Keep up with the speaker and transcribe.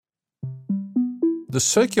The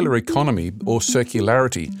circular economy, or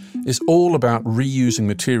circularity, is all about reusing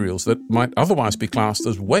materials that might otherwise be classed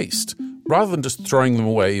as waste, rather than just throwing them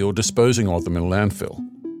away or disposing of them in a landfill.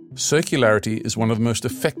 Circularity is one of the most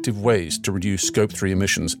effective ways to reduce Scope 3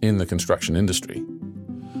 emissions in the construction industry.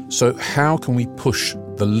 So how can we push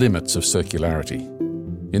the limits of circularity?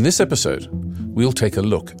 In this episode, we'll take a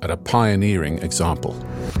look at a pioneering example.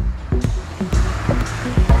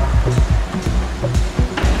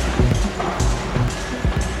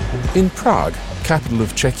 In Prague, capital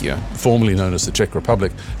of Czechia, formerly known as the Czech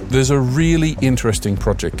Republic, there's a really interesting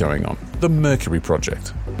project going on, the Mercury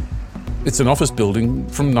project. It's an office building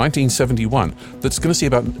from 1971 that's going to see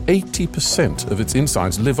about 80% of its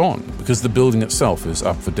insides live on because the building itself is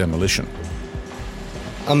up for demolition.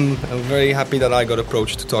 I'm very happy that I got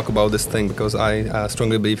approached to talk about this thing because I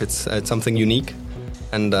strongly believe it's something unique,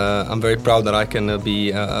 and I'm very proud that I can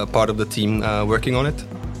be a part of the team working on it.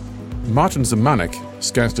 Martin Zemánek,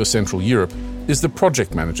 Skanska Central Europe, is the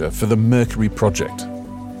project manager for the Mercury project.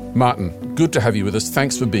 Martin, good to have you with us.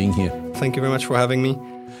 Thanks for being here. Thank you very much for having me.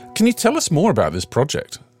 Can you tell us more about this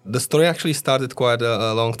project? The story actually started quite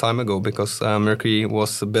a long time ago because Mercury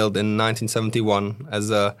was built in 1971 as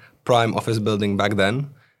a prime office building back then.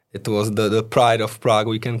 It was the pride of Prague,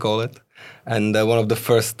 we can call it, and one of the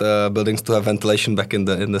first buildings to have ventilation back in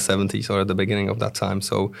the 70s or at the beginning of that time.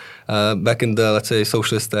 So back in the, let's say,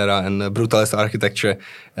 socialist era and brutalist architecture,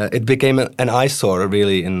 it became an eyesore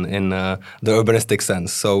really in the urbanistic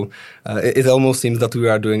sense. So it almost seems that we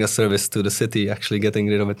are doing a service to the city, actually getting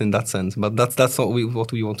rid of it in that sense. But that's what we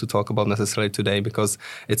want to talk about necessarily today, because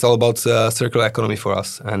it's all about circular economy for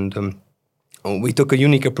us. And we took a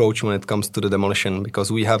unique approach when it comes to the demolition,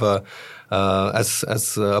 because we have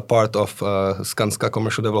as a part of Skanska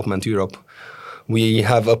Commercial Development Europe, we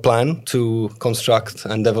have a plan to construct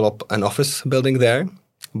and develop an office building there.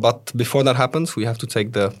 But before that happens, we have to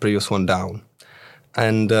take the previous one down.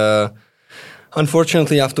 And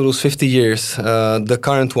unfortunately, after those 50 years, the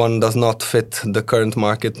current one does not fit the current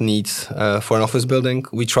market needs for an office building.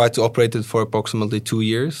 We tried to operate it for approximately 2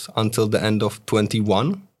 years until the end of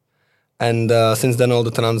 21. And since then, all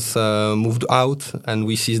the tenants moved out and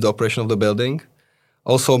we ceased the operation of the building.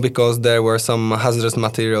 Also because there were some hazardous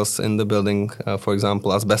materials in the building, for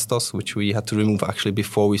example, asbestos, which we had to remove actually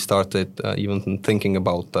before we started even thinking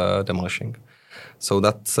about demolishing. So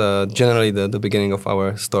that's generally the beginning of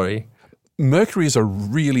our story. Mercury is a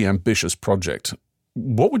really ambitious project.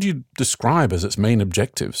 What would you describe as its main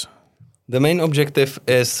objectives? The main objective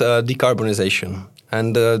is decarbonization.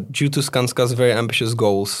 And due to Skanska's very ambitious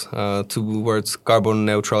goals towards carbon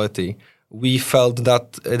neutrality, we felt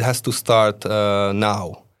that it has to start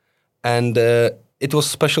now. And it was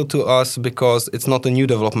special to us because it's not a new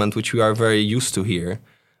development which we are very used to here.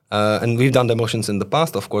 And we've done demolitions in the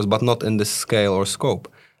past, of course, but not in this scale or scope.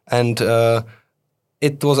 And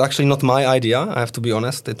it was actually not my idea, I have to be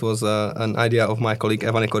honest. It was an idea of my colleague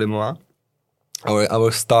Eva Nikodimova, our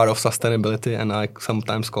star of sustainability, and I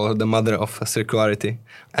sometimes call her the mother of circularity.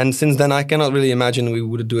 And since then, I cannot really imagine we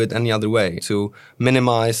would do it any other way to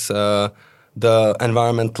minimize the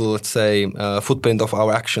environmental, let's say, footprint of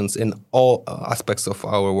our actions in all aspects of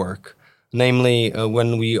our work. Namely,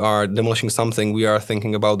 when we are demolishing something, we are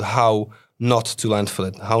thinking about how not to landfill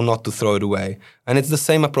it, how not to throw it away. And it's the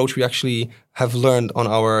same approach we actually have learned on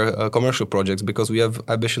our commercial projects, because we have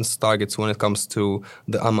ambitious targets when it comes to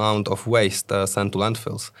the amount of waste sent to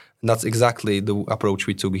landfills. And that's exactly the approach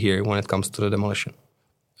we took here when it comes to the demolition.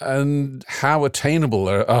 And how attainable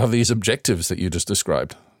are these objectives that you just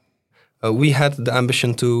described? We had the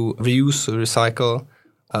ambition to reuse, recycle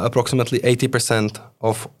approximately 80%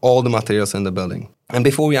 of all the materials in the building. And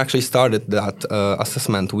before we actually started that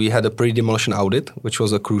assessment, we had a pre-demolition audit, which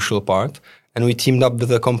was a crucial part. And we teamed up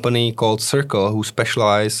with a company called Circle, who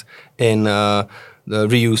specialize in the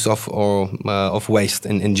reuse of waste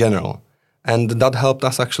in general. And that helped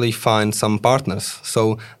us actually find some partners.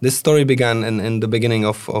 So this story began in the beginning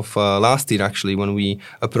of last year, actually, when we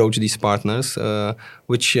approached these partners,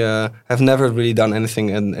 which have never really done anything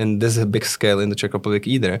in this big scale in the Czech Republic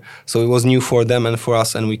either. So it was new for them and for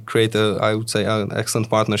us, and we created, I would say, an excellent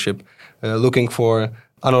partnership, looking for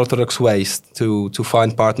unorthodox ways to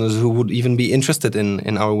find partners who would even be interested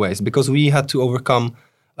in our ways, because we had to overcome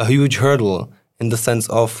a huge hurdle in the sense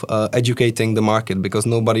of educating the market, because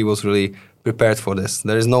nobody was really prepared for this.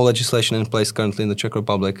 There is no legislation in place currently in the Czech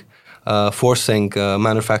Republic forcing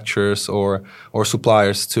manufacturers or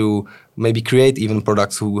suppliers to maybe create even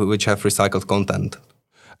products which have recycled content.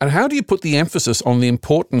 And how do you put the emphasis on the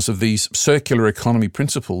importance of these circular economy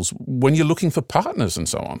principles when you're looking for partners and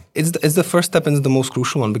so on? It's the first step and it's the most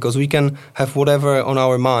crucial one, because we can have whatever on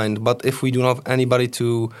our mind, but if we do not have anybody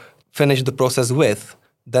to finish the process with,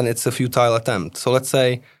 then it's a futile attempt. So let's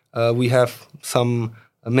say we have some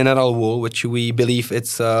mineral wool, which we believe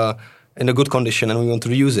it's in a good condition and we want to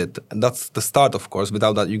reuse it. And that's the start, of course.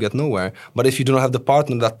 Without that, you get nowhere. But if you do not have the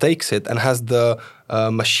partner that takes it and has the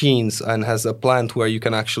machines and has a plant where you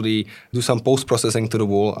can actually do some post-processing to the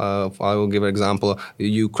wool, I will give an example.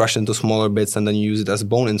 You crush into smaller bits and then you use it as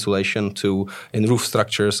bone insulation in roof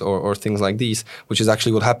structures or things like these, which is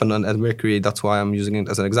actually what happened at Mercury. That's why I'm using it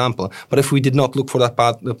as an example. But if we did not look for that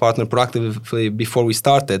partner proactively before we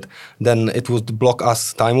started, then it would block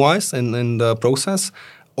us time-wise in the process.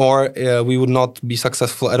 Or we would not be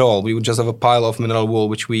successful at all. We would just have a pile of mineral wool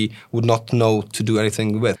which we would not know to do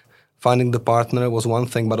anything with. Finding the partner was one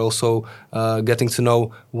thing, but also getting to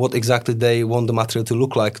know what exactly they want the material to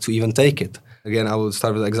look like to even take it. Again, I will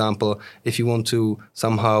start with an example. If you want to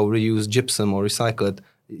somehow reuse gypsum or recycle it,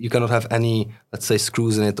 you cannot have any, let's say,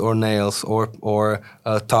 screws in it or nails or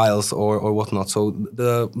tiles or whatnot. So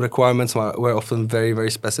the requirements were often very, very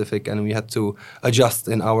specific, and we had to adjust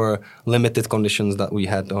in our limited conditions that we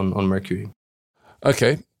had on Mercury.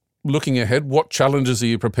 Okay, looking ahead, what challenges are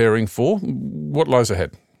you preparing for? What lies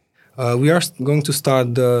ahead? We are going to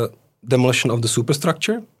start the demolition of the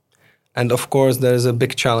superstructure. And of course, there is a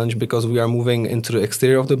big challenge because we are moving into the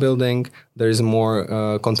exterior of the building. There is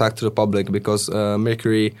more contact to the public because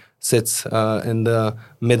Mercury sits in the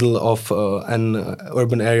middle of an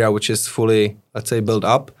urban area which is fully, let's say, built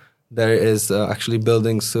up. There is actually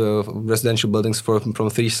buildings, residential buildings from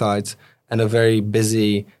 3 sides, and a very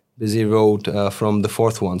busy road from the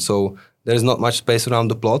 4th one. So there is not much space around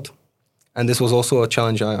the plot. And this was also a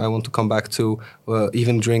challenge I want to come back to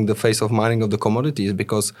even during the phase of mining of the commodities,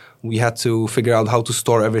 because we had to figure out how to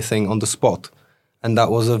store everything on the spot. And that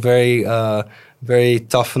was a very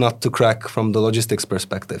tough nut to crack from the logistics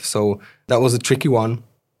perspective. So that was a tricky one.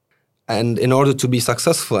 And in order to be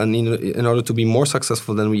successful, and in order to be more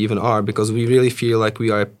successful than we even are, because we really feel like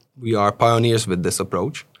we are pioneers with this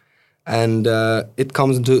approach. And it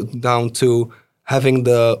comes down to having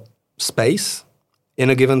the space in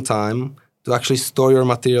a given time to actually store your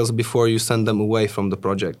materials before you send them away from the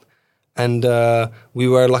project. And we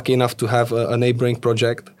were lucky enough to have a neighboring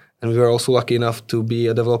project, and we were also lucky enough to be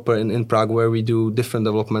a developer in Prague where we do different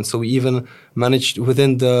developments. So we even managed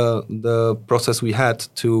within the process we had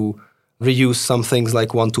to reuse some things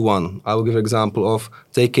like one-to-one. I will give an example of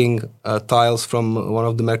taking tiles from one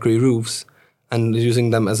of the Mercury roofs and using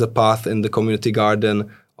them as a path in the community garden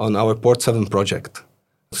on our Port 7 project.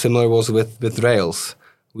 Similar was with rails.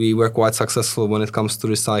 We were quite successful when it comes to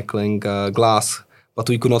recycling glass, but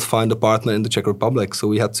we could not find a partner in the Czech Republic, so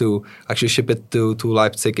we had to actually ship it to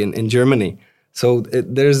Leipzig in Germany. So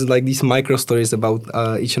there's like these micro stories about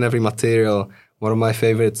each and every material. One of my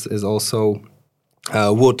favorites is also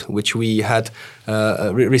wood, which we had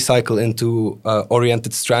recycled into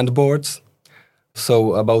oriented strand boards.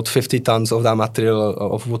 So about 50 tons of that material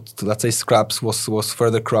of wood, let's say scraps, was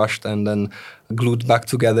further crushed and then glued back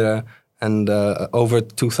together, and over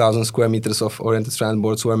 2,000 square meters of oriented strand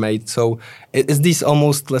boards were made. So it's these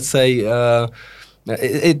almost, let's say,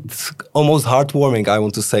 it's almost heartwarming, I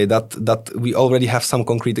want to say, that we already have some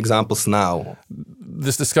concrete examples now.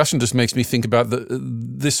 This discussion just makes me think about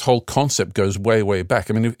this whole concept goes way, way back.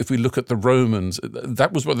 I mean, if we look at the Romans,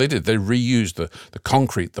 that was what they did. They reused the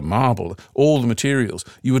concrete, the marble, all the materials.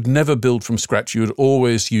 You would never build from scratch. You would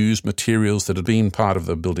always use materials that had been part of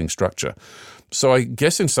the building structure. So I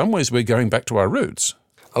guess in some ways we're going back to our roots.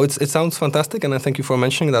 Oh, it sounds fantastic, and I thank you for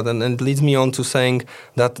mentioning that. And it leads me on to saying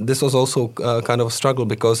that this was also kind of a struggle,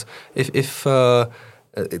 because if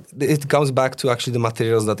it comes back to actually the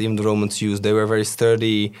materials that even the Romans used. They were very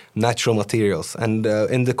sturdy, natural materials. And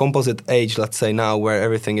in the composite age, let's say now, where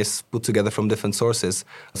everything is put together from different sources,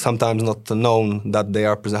 sometimes not known that they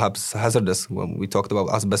are perhaps hazardous. When we talked about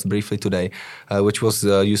asbest briefly today, which was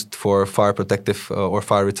used for fire protective or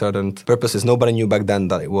fire retardant purposes. Nobody knew back then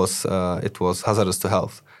that it was hazardous to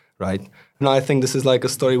health, right? And I think this is like a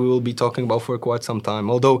story we will be talking about for quite some time.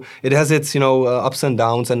 Although it has its, ups and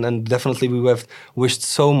downs, and definitely we have wished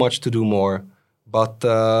so much to do more. But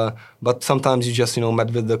sometimes you just, met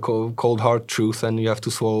with the cold hard truth, and you have to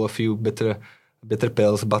swallow a few bitter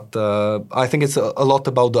pills. But I think it's a lot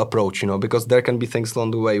about the approach, because there can be things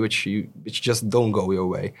along the way which just don't go your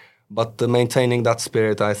way. But maintaining that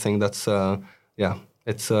spirit, I think that's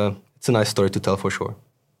it's a nice story to tell for sure.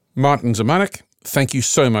 Martin Zemánek, thank you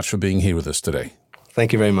so much for being here with us today.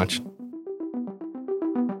 Thank you very much.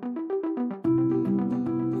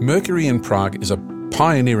 Mercury in Prague is a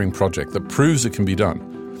pioneering project that proves it can be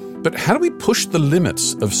done. But how do we push the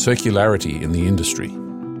limits of circularity in the industry?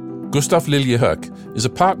 Gustaf Lilliehöök is a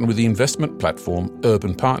partner with the investment platform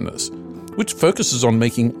Urban Partners, which focuses on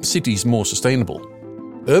making cities more sustainable.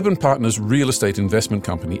 Urban Partners' real estate investment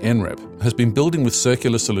company, NREP, has been building with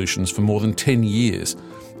circular solutions for more than 10 years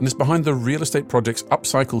and is behind the real estate projects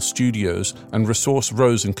Upcycle Studios and Resource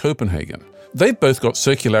Rose in Copenhagen. They've both got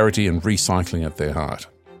circularity and recycling at their heart.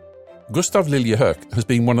 Gustaf Lilliehöök has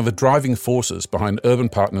been one of the driving forces behind Urban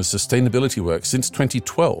Partners' sustainability work since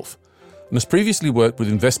 2012 and has previously worked with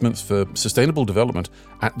investments for sustainable development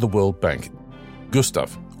at the World Bank.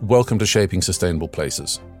 Gustaf, welcome to Shaping Sustainable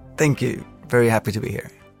Places. Thank you. Very happy to be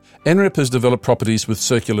here. NREP has developed properties with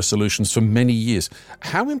circular solutions for many years.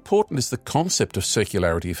 How important is the concept of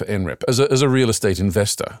circularity for NREP as a real estate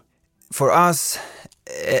investor? For us,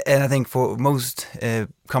 and I think for most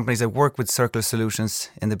companies that work with circular solutions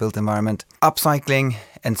in the built environment, upcycling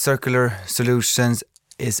and circular solutions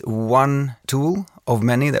is one tool of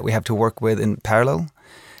many that we have to work with in parallel.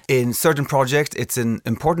 In certain projects, it's an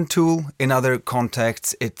important tool. In other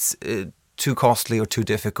contexts, it's too costly or too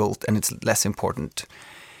difficult, and it's less important.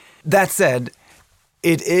 That said,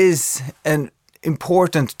 it is an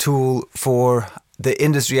important tool for the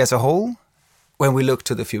industry as a whole when we look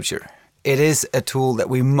to the future. It is a tool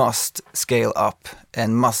that we must scale up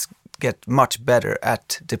and must get much better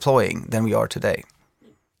at deploying than we are today.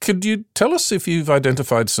 Could you tell us if you've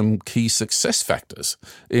identified some key success factors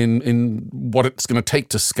in what it's going to take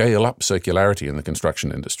to scale up circularity in the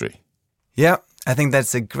construction industry? Yeah, I think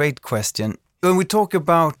that's a great question. When we talk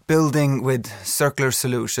about building with circular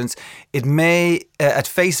solutions, it may, at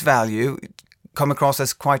face value, come across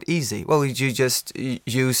as quite easy. Well, you just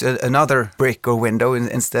use another brick or window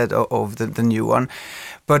instead of the new one.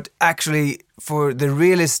 But actually, for the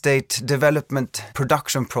real estate development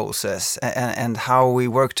production process and how we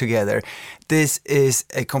work together, this is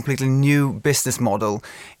a completely new business model.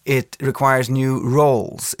 It requires new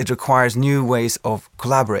roles. It requires new ways of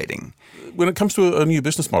collaborating. When it comes to a new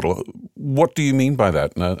business model, what do you mean by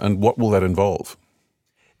that, and what will that involve?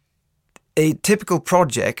 A typical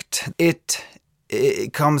project, it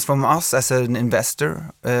comes from us as an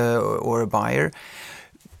investor or a buyer,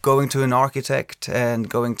 going to an architect and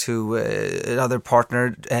going to another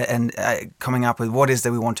partner and coming up with what is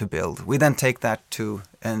that we want to build. We then take that to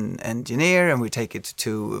an engineer and we take it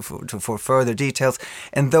for further details.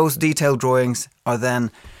 And those detailed drawings are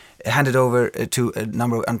then handed over to a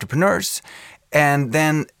number of entrepreneurs. And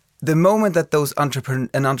then the moment that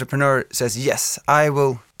an entrepreneur says, yes, I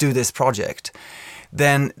will do this project,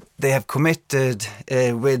 then they have committed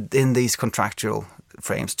within these contractual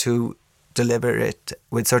frames to deliver it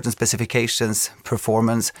with certain specifications,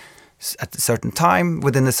 performance at a certain time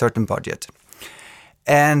within a certain budget.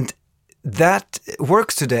 And that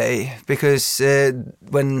works today because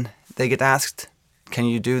when they get asked, can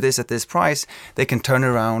you do this at this price? They can turn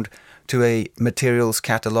around to a materials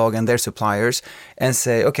catalog and their suppliers and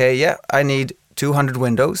say, okay, yeah, I need 200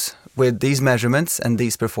 windows with these measurements and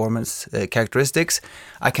these performance characteristics.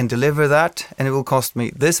 I can deliver that and it will cost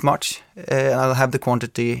me this much. I'll have the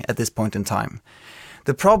quantity at this point in time.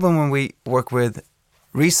 The problem when we work with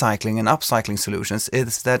recycling and upcycling solutions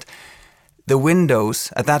is that the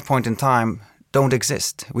windows at that point in time don't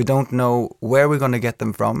exist. We don't know where we're going to get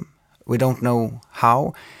them from. We don't know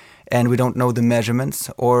how, and we don't know the measurements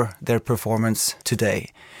or their performance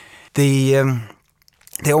today.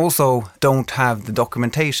 They also don't have the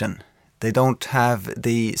documentation. They don't have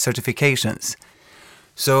the certifications.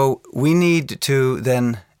 So we need to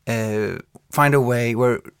then find a way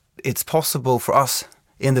where it's possible for us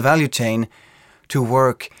in the value chain to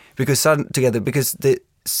work together because the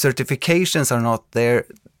certifications are not there.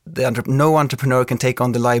 No entrepreneur can take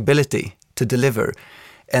on the liability to deliver,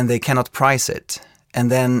 and they cannot price it.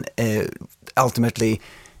 And then ultimately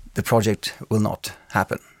the project will not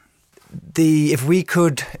happen. If we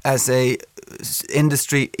could, as a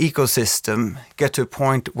industry ecosystem, get to a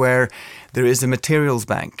point where there is a materials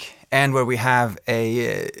bank and where we have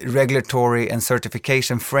a regulatory and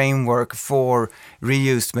certification framework for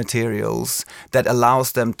reused materials that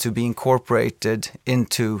allows them to be incorporated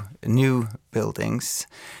into new buildings,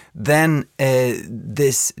 then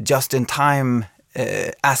this just-in-time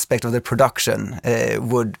aspect of the production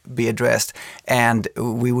would be addressed, and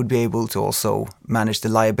we would be able to also manage the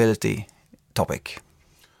liability topic.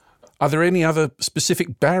 Are there any other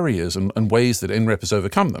specific barriers and ways that NREP has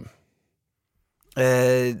overcome them?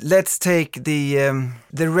 Let's take the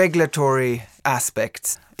regulatory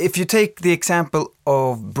aspects. If you take the example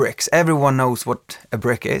of bricks, everyone knows what a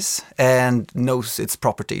brick is and knows its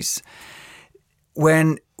properties.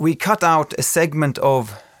 when we cut out a segment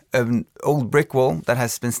of an old brick wall that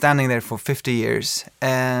has been standing there for 50 years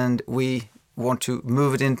and we want to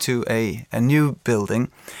move it into a new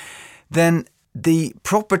building, then the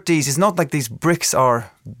properties, it's not like these bricks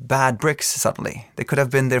are bad bricks suddenly. They could have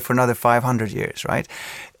been there for another 500 years, right?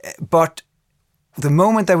 But the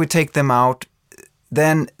moment that we take them out,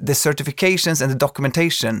 then the certifications and the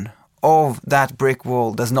documentation of that brick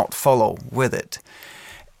wall does not follow with it.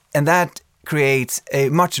 And that creates a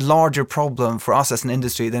much larger problem for us as an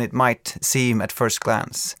industry than it might seem at first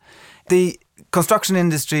glance. The construction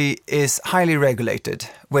industry is highly regulated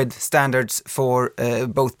with standards for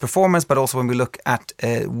both performance, but also when we look at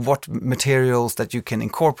what materials that you can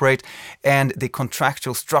incorporate, and the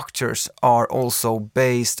contractual structures are also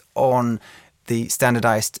based on the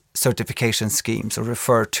standardized certification schemes, or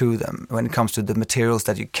refer to them when it comes to the materials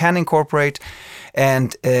that you can incorporate.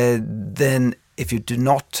 And then if you do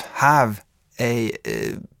not have a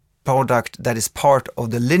product that is part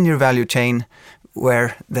of the linear value chain,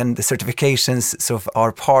 where then the certifications sort of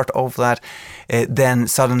are part of that, then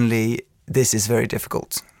suddenly this is very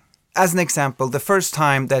difficult. As an example, the first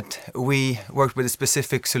time that we worked with a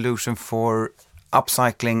specific solution for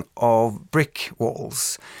upcycling of brick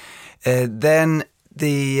walls, then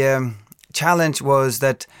the challenge was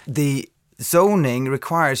that the zoning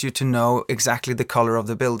requires you to know exactly the color of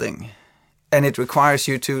the building. And it requires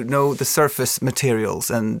you to know the surface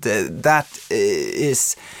materials. And that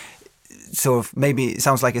is sort of, maybe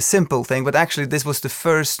sounds like a simple thing, but actually this was the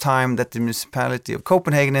first time that the municipality of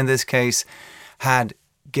Copenhagen, in this case, had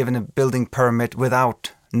given a building permit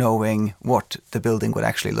without knowing what the building would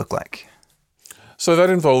actually look like. So that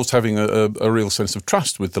involves having a real sense of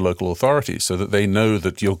trust with the local authorities so that they know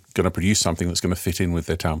that you're going to produce something that's going to fit in with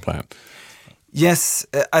their town plan. Yes,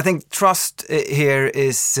 I think trust here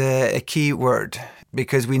is a key word,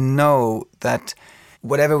 because we know that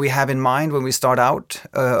whatever we have in mind when we start out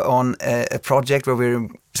on a project where we're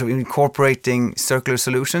incorporating circular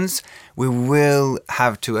solutions, we will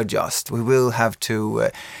have to adjust. We will have to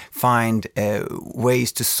find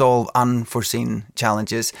ways to solve unforeseen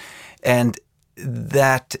challenges. And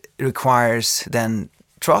that requires then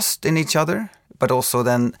trust in each other, but also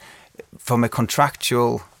then from a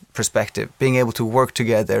contractual perspective, being able to work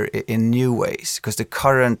together in new ways, because the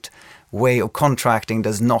current way of contracting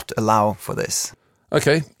does not allow for this.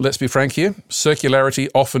 Okay, let's be frank here. Circularity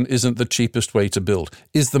often isn't the cheapest way to build.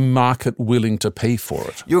 Is the market willing to pay for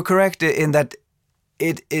it? You're correct in that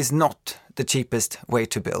it is not the cheapest way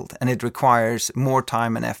to build, and it requires more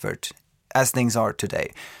time and effort, as things are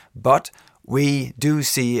today. But we do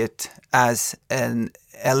see it as an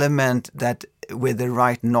element that, with the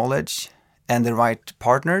right knowledge and the right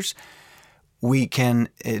partners, we can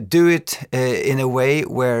do it in a way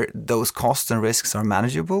where those costs and risks are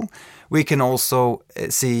manageable. We can also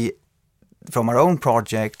see from our own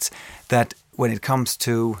projects that when it comes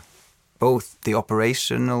to both the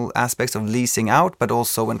operational aspects of leasing out, but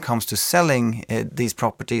also when it comes to selling these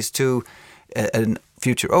properties to a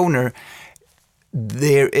future owner,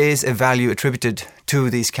 there is a value attributed to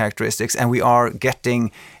these characteristics, and we are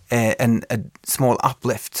getting a small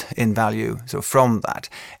uplift in value from that.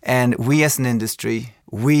 And we as an industry,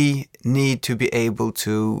 we need to be able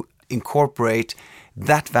to incorporate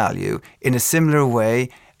that value in a similar way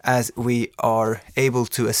as we are able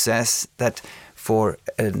to assess that for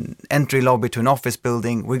an entry lobby to an office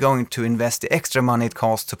building, we're going to invest the extra money it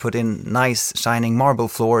costs to put in nice shining marble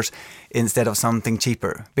floors instead of something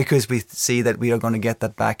cheaper, because we see that we are going to get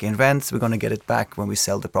that back in rents, we're going to get it back when we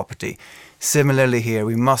sell the property. Similarly here,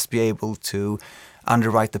 we must be able to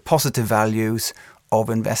underwrite the positive values of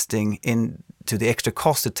investing into the extra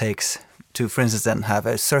cost it takes to, for instance, then have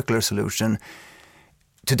a circular solution.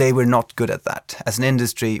 Today, we're not good at that. As an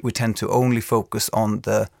industry, we tend to only focus on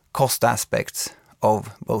the cost aspects of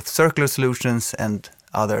both circular solutions and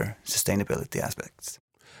other sustainability aspects.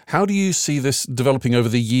 How do you see this developing over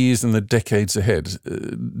the years and the decades ahead?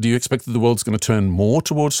 Do you expect that the world's going to turn more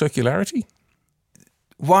towards circularity?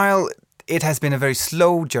 While it has been a very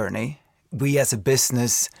slow journey, we as a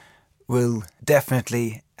business will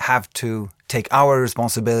definitely have to take our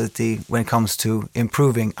responsibility when it comes to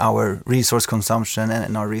improving our resource consumption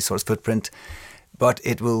and our resource footprint, but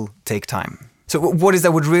it will take time. So what is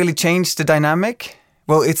that would really change the dynamic?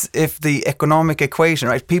 Well, it's if the economic equation,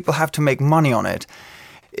 right? People have to make money on it.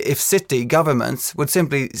 If city governments would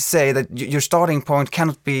simply say that your starting point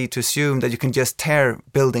cannot be to assume that you can just tear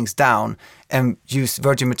buildings down and use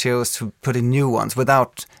virgin materials to put in new ones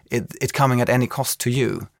without it coming at any cost to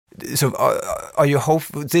you. So are you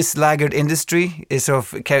hopeful? This laggard industry is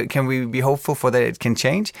can we be hopeful for that it can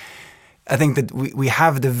change? I think that we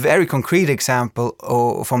have the very concrete example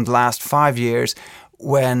from the last 5 years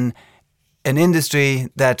when an industry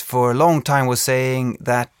that for a long time was saying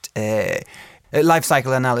that life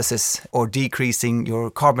cycle analysis or decreasing your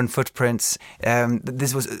carbon footprints,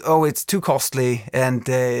 this was, it's too costly and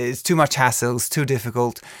it's too much hassle, it's too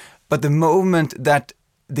difficult. But the moment that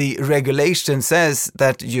the regulation says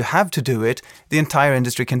that you have to do it, the entire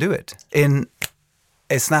industry can do it. In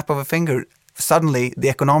a snap of a finger, suddenly the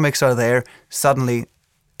economics are there, suddenly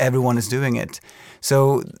everyone is doing it.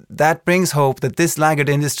 So that brings hope that this laggard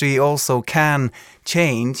industry also can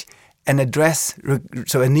change and address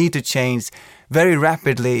a need to change very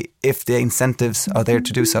rapidly if the incentives are there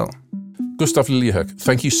to do so. Gustaf Lilliehöök,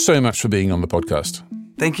 thank you so much for being on the podcast.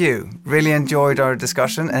 Thank you. Really enjoyed our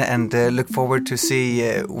discussion and look forward to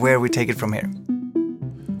see where we take it from here.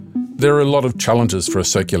 There are a lot of challenges for a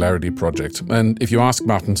circularity project, and if you ask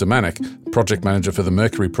Martin Zemánek, project manager for the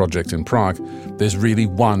Mercury project in Prague, there's really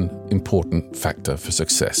one important factor for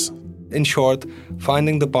success. In short,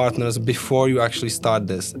 finding the partners before you actually start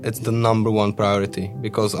this, it's the number one priority,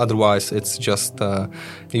 because otherwise it's just,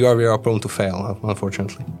 you are prone to fail,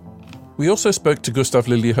 unfortunately. We also spoke to Gustaf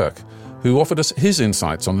Lilliehöök, who offered us his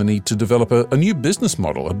insights on the need to develop a new business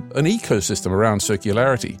model, an ecosystem around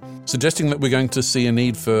circularity, suggesting that we're going to see a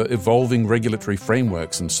need for evolving regulatory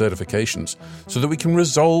frameworks and certifications so that we can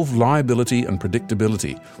resolve liability and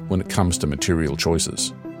predictability when it comes to material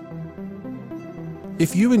choices.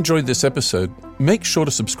 If you enjoyed this episode, make sure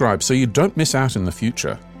to subscribe so you don't miss out in the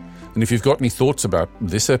future. And if you've got any thoughts about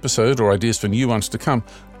this episode or ideas for new ones to come,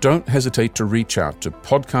 don't hesitate to reach out to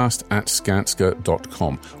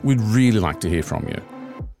podcast@skanska.com. We'd really like to hear from you.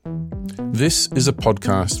 This is a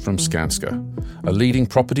podcast from Skanska, a leading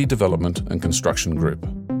property development and construction group.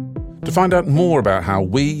 To find out more about how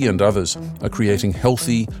we and others are creating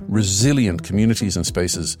healthy, resilient communities and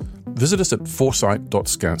spaces, visit us at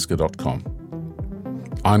foresight.skanska.com.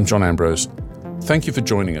 I'm John Ambrose. Thank you for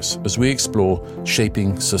joining us as we explore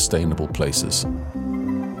shaping sustainable places.